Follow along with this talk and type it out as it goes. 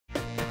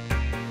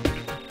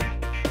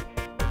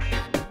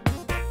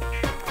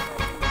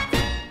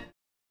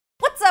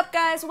up,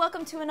 guys?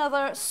 Welcome to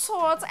another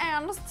Swords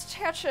and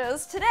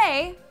Stitches.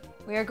 Today,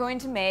 we are going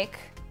to make,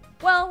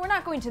 well, we're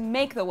not going to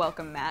make the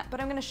welcome mat, but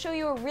I'm going to show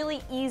you a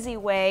really easy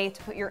way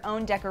to put your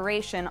own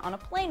decoration on a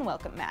plain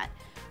welcome mat,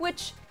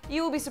 which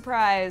you will be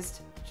surprised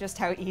just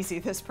how easy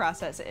this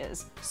process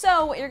is.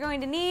 So what you're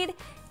going to need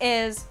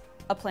is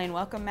a plain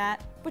welcome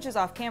mat, which is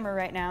off camera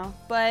right now,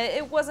 but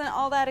it wasn't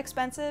all that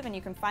expensive and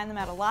you can find them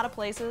at a lot of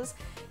places.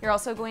 You're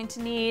also going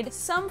to need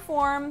some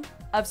form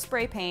of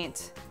spray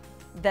paint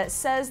that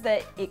says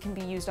that it can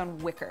be used on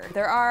wicker.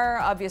 There are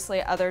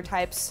obviously other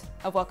types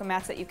of welcome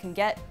mats that you can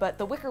get, but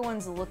the wicker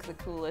ones look the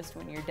coolest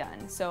when you're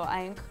done. So I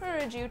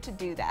encourage you to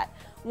do that.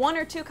 1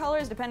 or 2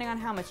 colors depending on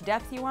how much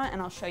depth you want,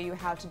 and I'll show you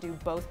how to do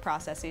both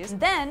processes.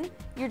 Then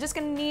you're just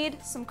gonna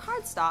need some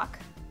cardstock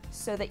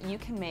so that you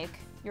can make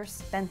your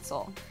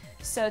stencil.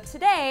 So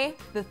today,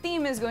 the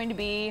theme is going to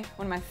be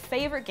one of my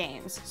favorite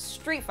games,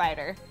 Street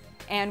Fighter,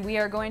 and we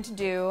are going to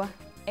do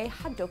a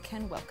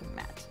Hadouken welcome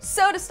mat.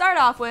 So to start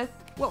off with,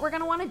 what we're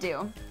gonna wanna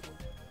do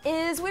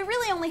is we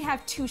really only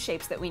have 2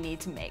 shapes that we need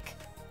to make.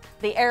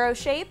 The arrow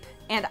shape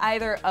and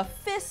either a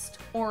fist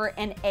or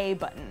an A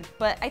button,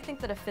 but I think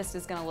that a fist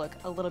is gonna look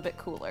a little bit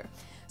cooler.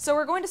 So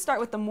we're going to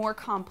start with the more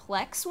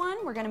complex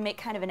one. We're gonna make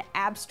kind of an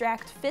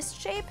abstract fist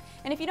shape,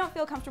 and if you don't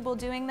feel comfortable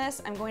doing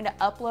this, I'm going to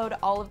upload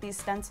all of these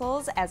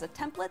stencils as a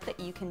template that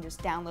you can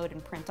just download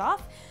and print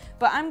off.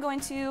 But I'm going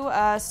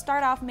to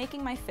start off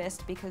making my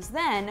fist, because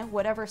then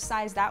whatever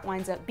size that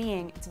winds up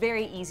being, it's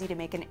very easy to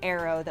make an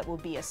arrow that will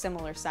be a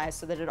similar size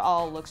so that it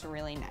all looks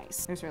really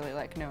nice. There's really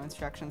like no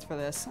instructions for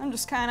this. I'm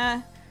just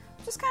kinda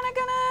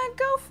gonna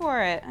go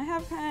for it. I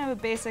have kind of a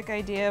basic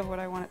idea of what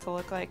I want it to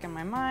look like in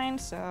my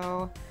mind,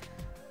 so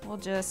we'll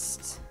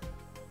just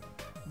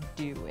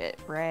do it,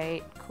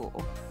 right?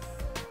 Cool.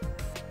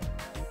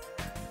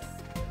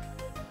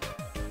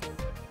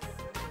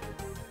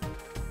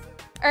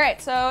 All right,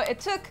 so it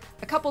took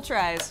a couple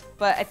tries,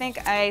 but I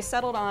think I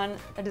settled on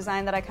a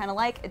design that I kind of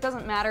like. It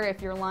doesn't matter if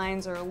your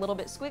lines are a little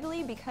bit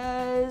squiggly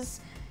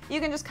because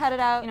you can just cut it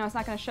out. You know, it's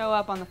not gonna show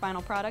up on the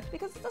final product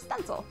because it's a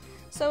stencil,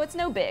 so it's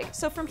no big.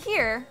 So from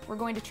here, we're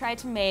going to try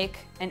to make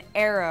an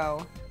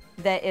arrow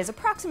that is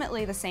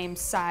approximately the same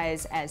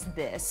size as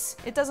this.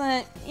 It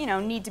doesn't, you know,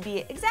 need to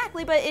be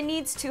exactly, but it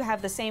needs to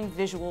have the same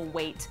visual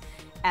weight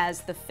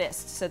as the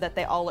fist so that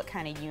they all look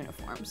kind of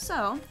uniform.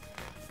 So I'm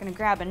gonna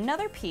grab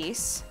another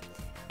piece,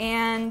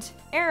 and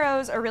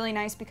arrows are really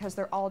nice because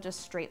they're all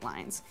just straight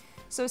lines.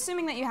 So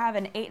assuming that you have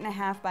an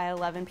 8.5 by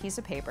 11 piece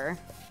of paper,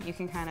 you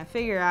can kind of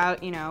figure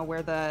out, you know,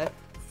 where the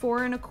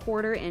 4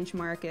 1/4 inch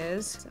mark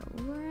is. So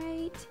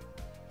right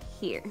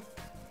here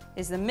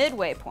is the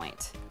midway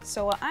point.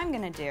 So what I'm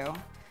gonna do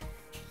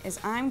is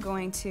I'm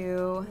going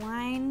to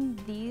line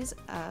these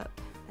up,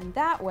 and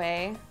that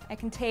way I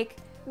can take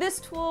this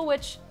tool,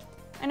 which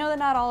I know that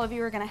not all of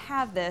you are gonna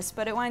have this,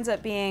 but it winds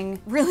up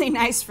being really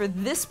nice for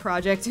this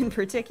project in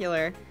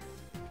particular,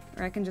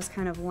 where I can just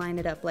kind of line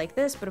it up like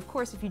this. But of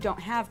course, if you don't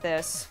have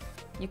this,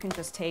 you can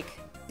just take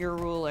your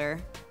ruler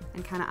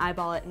and kind of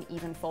eyeball it and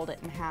even fold it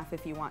in half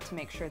if you want to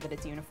make sure that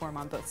it's uniform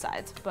on both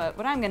sides. But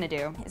what I'm gonna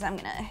do is I'm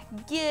gonna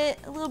get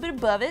a little bit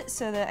above it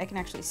so that I can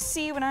actually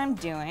see what I'm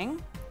doing.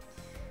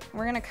 And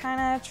we're gonna kind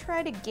of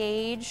try to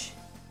gauge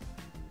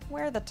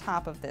where the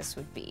top of this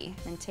would be,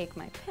 and take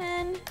my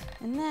pen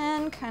and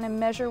then kind of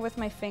measure with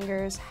my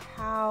fingers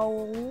how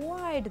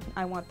wide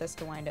I want this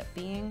to wind up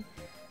being.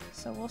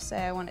 So we'll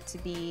say I want it to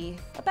be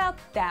about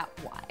that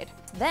wide.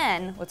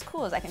 Then what's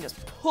cool is I can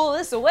just pull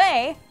this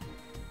away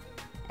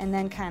and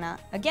then kind of,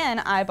 again,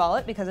 eyeball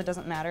it because it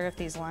doesn't matter if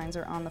these lines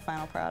are on the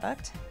final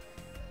product.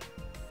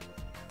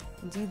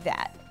 And do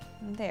that.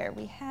 And there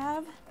we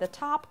have the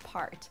top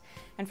part.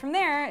 And from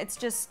there, it's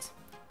just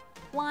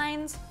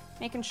lines,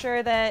 making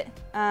sure that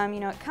you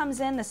know, it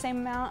comes in the same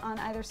amount on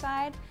either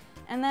side,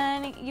 and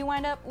then you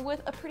wind up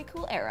with a pretty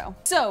cool arrow.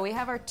 So we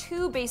have our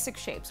 2 basic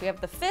shapes. We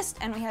have the fist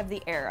and we have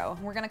the arrow.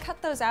 We're gonna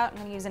cut those out. I'm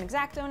gonna use an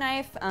X-Acto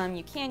knife.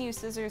 You can use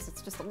scissors,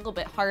 it's just a little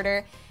bit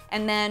harder.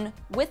 And then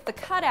with the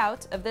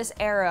cutout of this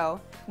arrow,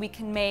 we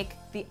can make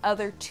the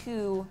other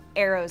 2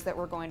 arrows that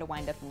we're going to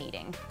wind up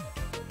needing.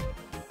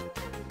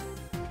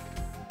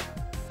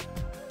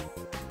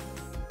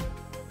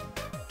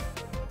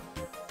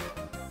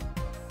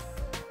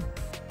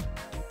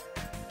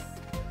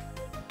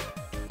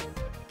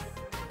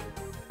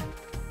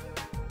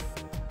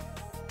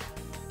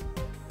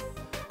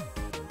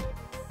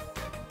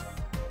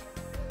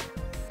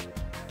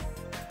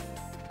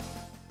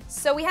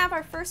 So we have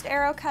our first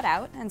arrow cut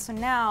out, and so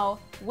now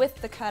with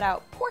the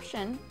cutout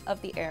portion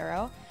of the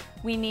arrow,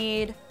 we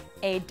need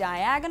a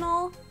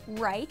diagonal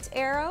right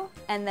arrow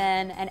and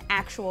then an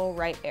actual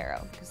right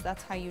arrow, because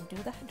that's how you do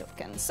the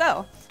Hadouken.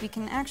 So we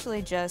can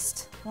actually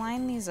just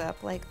line these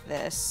up like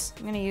this.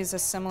 I'm gonna use a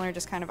similar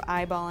just kind of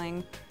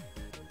eyeballing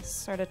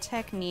sort of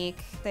technique.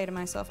 Say to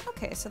myself,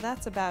 okay, so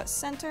that's about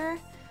center.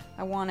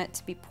 I want it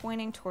to be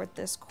pointing toward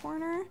this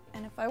corner,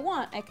 and if I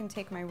want, I can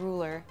take my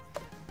ruler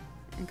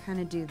and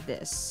kind of do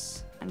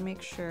this and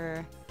make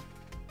sure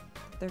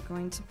they're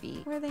going to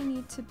be where they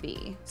need to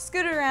be.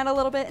 Scoot it around a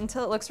little bit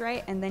until it looks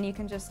right, and then you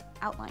can just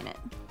outline it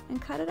and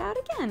cut it out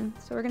again.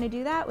 So we're gonna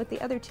do that with the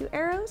other 2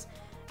 arrows,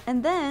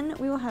 and then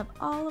we will have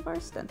all of our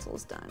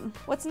stencils done.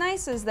 What's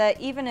nice is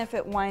that even if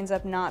it winds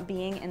up not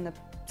being in the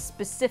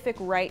specific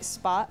right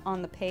spot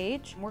on the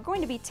page, we're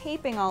going to be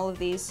taping all of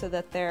these so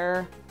that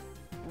they're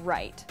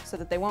right, so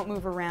that they won't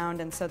move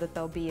around and so that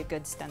they'll be a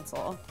good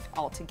stencil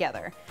all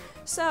together.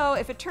 So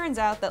if it turns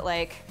out that,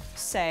 like,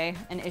 say,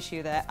 an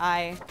issue that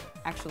I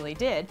actually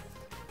did,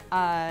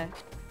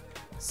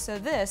 so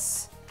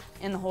this,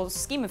 in the whole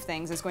scheme of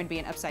things, is going to be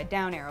an upside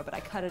down arrow, but I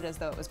cut it as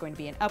though it was going to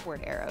be an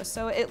upward arrow.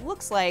 So it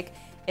looks like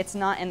it's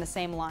not in the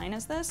same line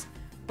as this,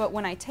 but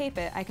when I tape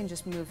it, I can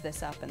just move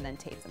this up and then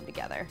tape them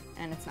together,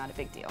 and it's not a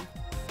big deal.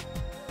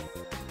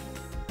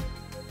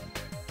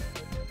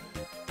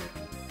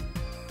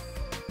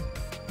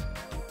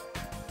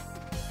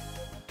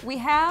 We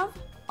have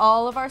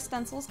all of our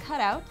stencils cut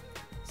out,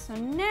 so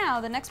now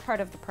the next part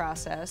of the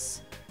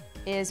process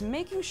is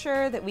making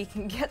sure that we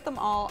can get them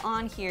all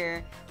on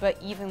here,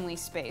 but evenly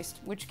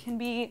spaced, which can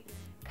be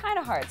kind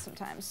of hard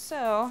sometimes.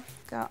 So,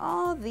 got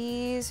all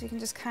these, you can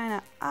just kind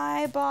of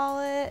eyeball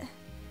it,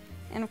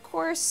 and of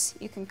course,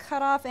 you can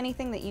cut off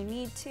anything that you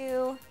need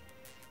to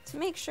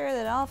make sure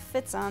that it all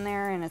fits on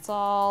there and it's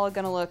all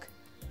gonna look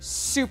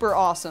super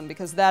awesome,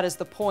 because that is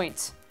the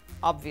point,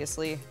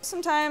 obviously.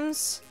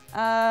 Sometimes,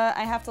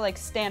 I have to like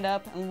stand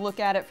up and look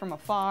at it from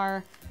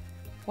afar.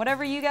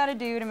 Whatever you gotta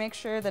do to make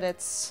sure that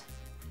it's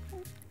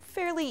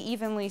fairly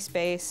evenly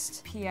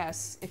spaced.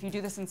 P.S. If you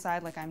do this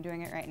inside like I'm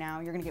doing it right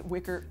now, you're gonna get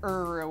wicker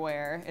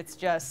everywhere. It's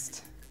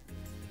just,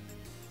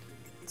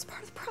 it's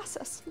part of the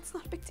process. It's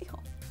not a big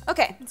deal.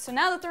 Okay, so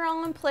now that they're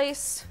all in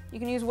place, you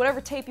can use whatever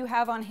tape you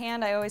have on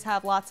hand. I always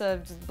have lots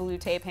of just blue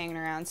tape hanging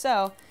around.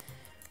 So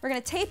we're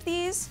gonna tape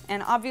these,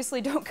 and obviously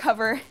don't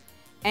cover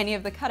any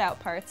of the cutout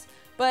parts,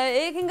 but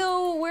it can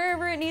go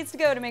wherever it needs to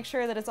go to make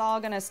sure that it's all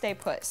gonna stay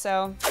put.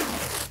 So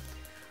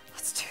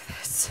let's do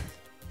this.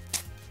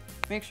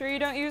 Make sure you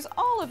don't use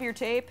all of your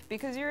tape,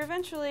 because you're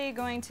eventually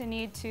going to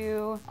need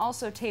to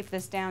also tape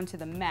this down to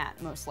the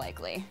mat, most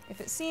likely. If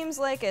it seems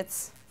like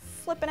it's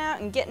flipping out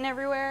and getting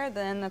everywhere,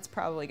 then that's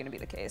probably gonna be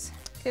the case.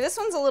 Okay, this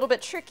one's a little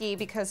bit tricky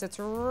because it's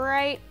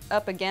right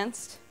up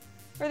against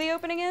where the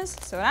opening is.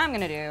 So what I'm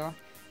gonna do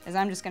is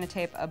I'm just gonna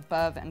tape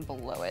above and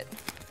below it,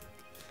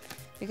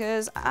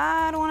 because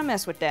I don't wanna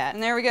mess with that.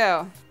 And there we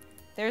go.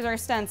 There's our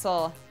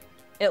stencil.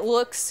 It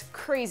looks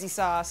crazy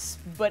sauce,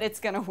 but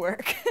it's gonna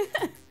work.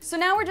 So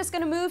now we're just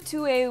gonna move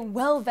to a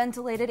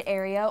well-ventilated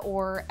area,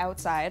 or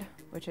outside,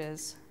 which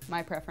is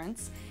my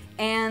preference,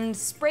 and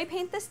spray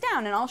paint this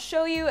down. And I'll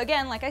show you,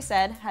 again, like I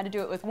said, how to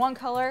do it with 1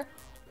 color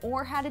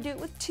or how to do it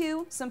with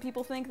 2. Some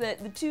people think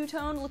that the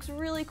 2-tone looks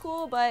really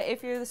cool, but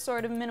if you're the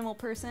sort of minimal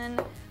person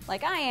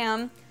like I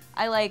am,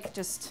 I like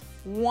just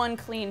 1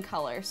 clean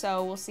color.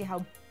 So we'll see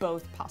how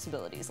both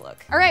possibilities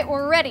look. All right,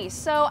 we're ready.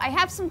 So I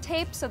have some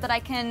tape so that I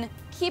can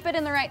keep it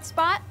in the right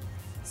spot.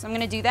 So I'm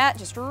gonna do that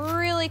just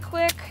really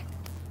quick.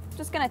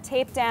 Just gonna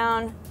tape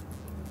down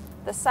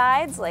the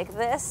sides like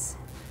this.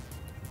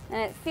 And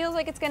it feels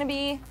like it's gonna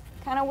be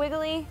kind of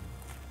wiggly,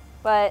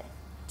 but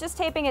just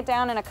taping it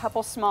down in a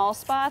couple small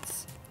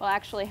spots will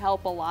actually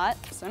help a lot.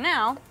 So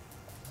now,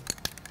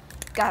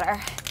 got our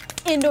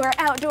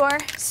indoor-outdoor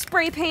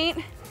spray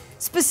paint.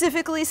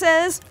 Specifically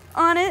says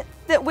on it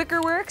that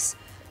wicker works.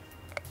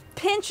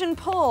 Pinch and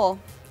pull.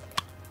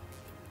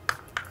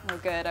 Oh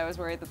good, I was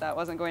worried that that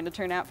wasn't going to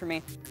turn out for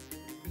me.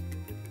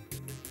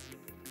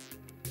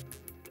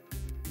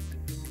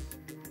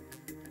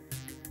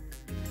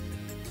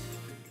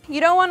 You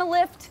don't want to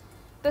lift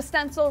the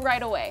stencil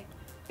right away,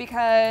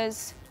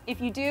 because if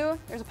you do,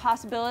 there's a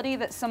possibility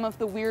that some of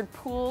the weird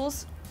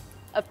pools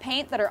of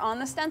paint that are on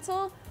the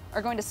stencil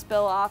are going to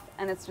spill off,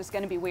 and it's just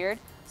going to be weird.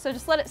 So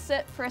just let it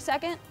sit for a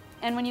second,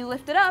 and when you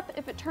lift it up,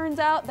 if it turns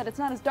out that it's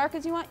not as dark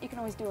as you want, you can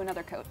always do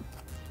another coat.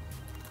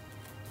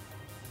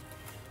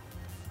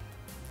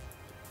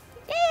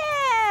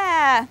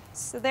 Yeah!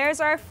 So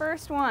there's our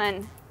first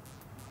one.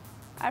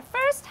 Our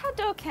first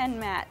Hadouken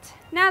mat.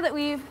 Now that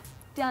we've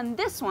done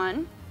this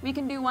one, we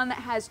can do one that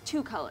has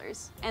 2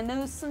 colors, and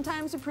those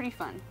sometimes are pretty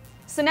fun.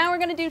 So now we're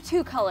gonna do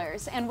 2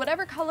 colors, and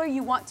whatever color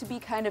you want to be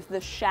kind of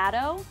the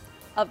shadow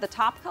of the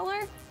top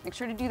color, make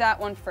sure to do that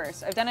one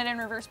first. I've done it in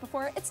reverse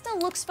before. It still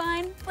looks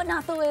fine, but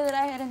not the way that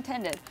I had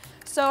intended.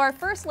 So our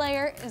first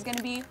layer is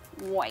gonna be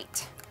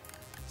white.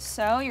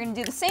 So you're gonna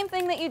do the same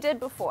thing that you did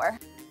before.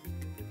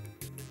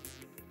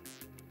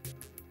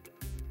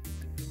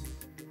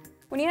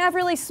 When you have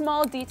really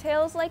small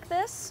details like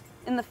this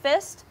in the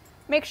fist,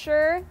 make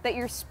sure that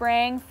you're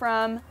spraying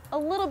from a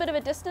little bit of a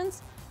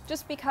distance,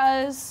 just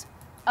because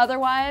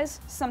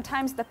otherwise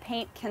sometimes the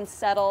paint can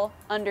settle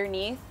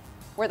underneath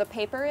where the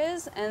paper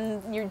is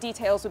and your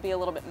details would be a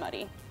little bit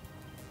muddy.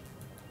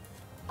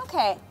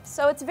 Okay,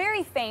 so it's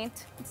very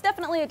faint. It's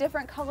definitely a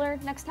different color.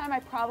 Next time I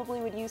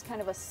probably would use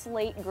kind of a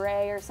slate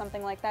gray or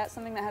something like that,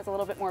 something that has a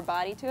little bit more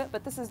body to it,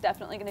 but this is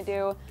definitely gonna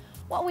do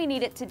what we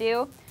need it to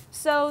do.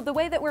 So the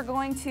way that we're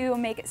going to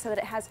make it so that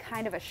it has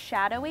kind of a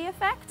shadowy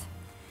effect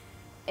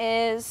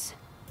is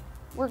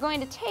we're going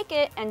to take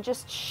it and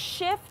just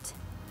shift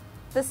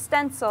the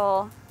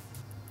stencil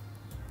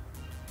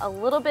a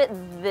little bit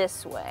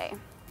this way.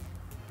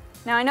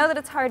 Now I know that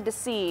it's hard to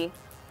see,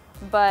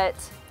 but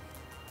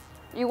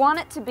you want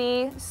it to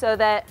be so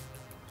that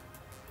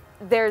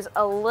there's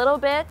a little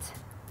bit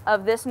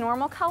of this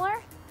normal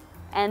color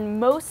and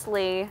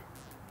mostly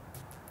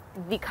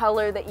the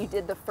color that you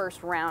did the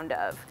first round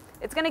of.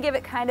 It's gonna give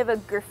it kind of a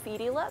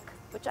graffiti look,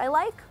 which I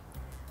like.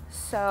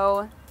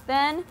 So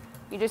then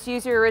you just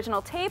use your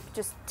original tape,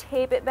 just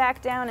tape it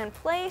back down in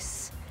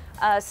place.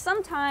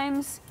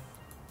 Sometimes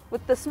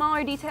with the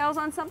smaller details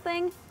on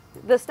something,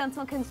 the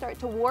stencil can start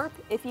to warp.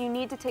 If you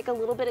need to take a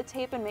little bit of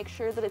tape and make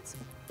sure that it's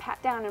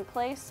pat down in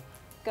place,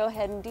 go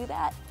ahead and do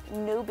that,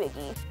 no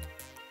biggie.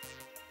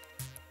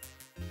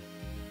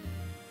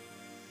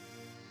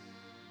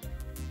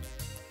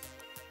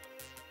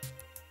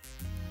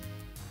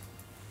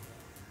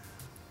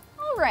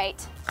 All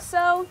right,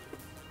 so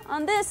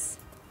on this,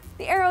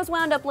 the arrows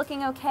wound up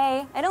looking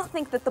okay. I don't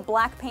think that the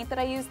black paint that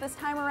I used this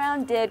time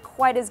around did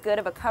quite as good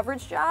of a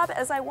coverage job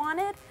as I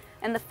wanted,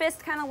 and the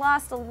fist kind of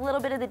lost a little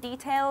bit of the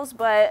details,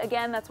 but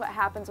again, that's what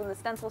happens when the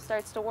stencil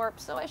starts to warp,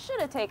 so I should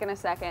have taken a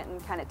second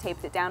and kind of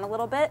taped it down a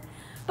little bit.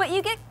 But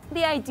you get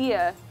the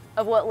idea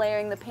of what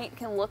layering the paint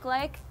can look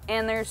like,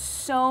 and there's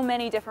so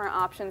many different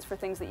options for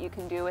things that you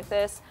can do with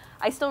this.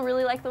 I still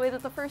really like the way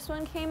that the first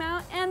one came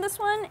out, and this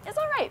one is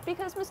all right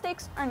because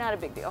mistakes are not a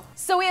big deal.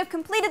 So we have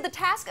completed the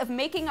task of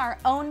making our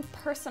own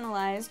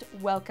personalized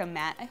welcome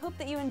mat. I hope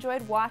that you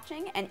enjoyed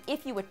watching, and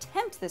if you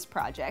attempt this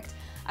project,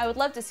 I would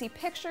love to see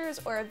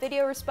pictures or a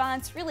video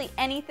response, really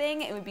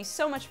anything. It would be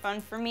so much fun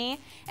for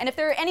me. And if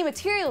there are any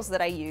materials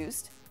that I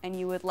used, and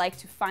you would like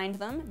to find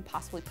them and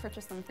possibly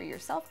purchase them for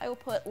yourself, I will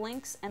put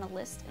links and a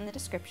list in the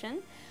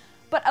description.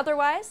 But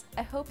otherwise,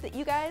 I hope that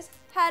you guys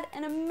had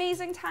an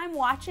amazing time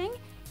watching,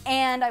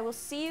 and I will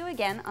see you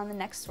again on the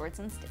next Swords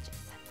and Stitches.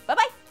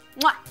 Bye-bye!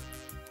 Mwah!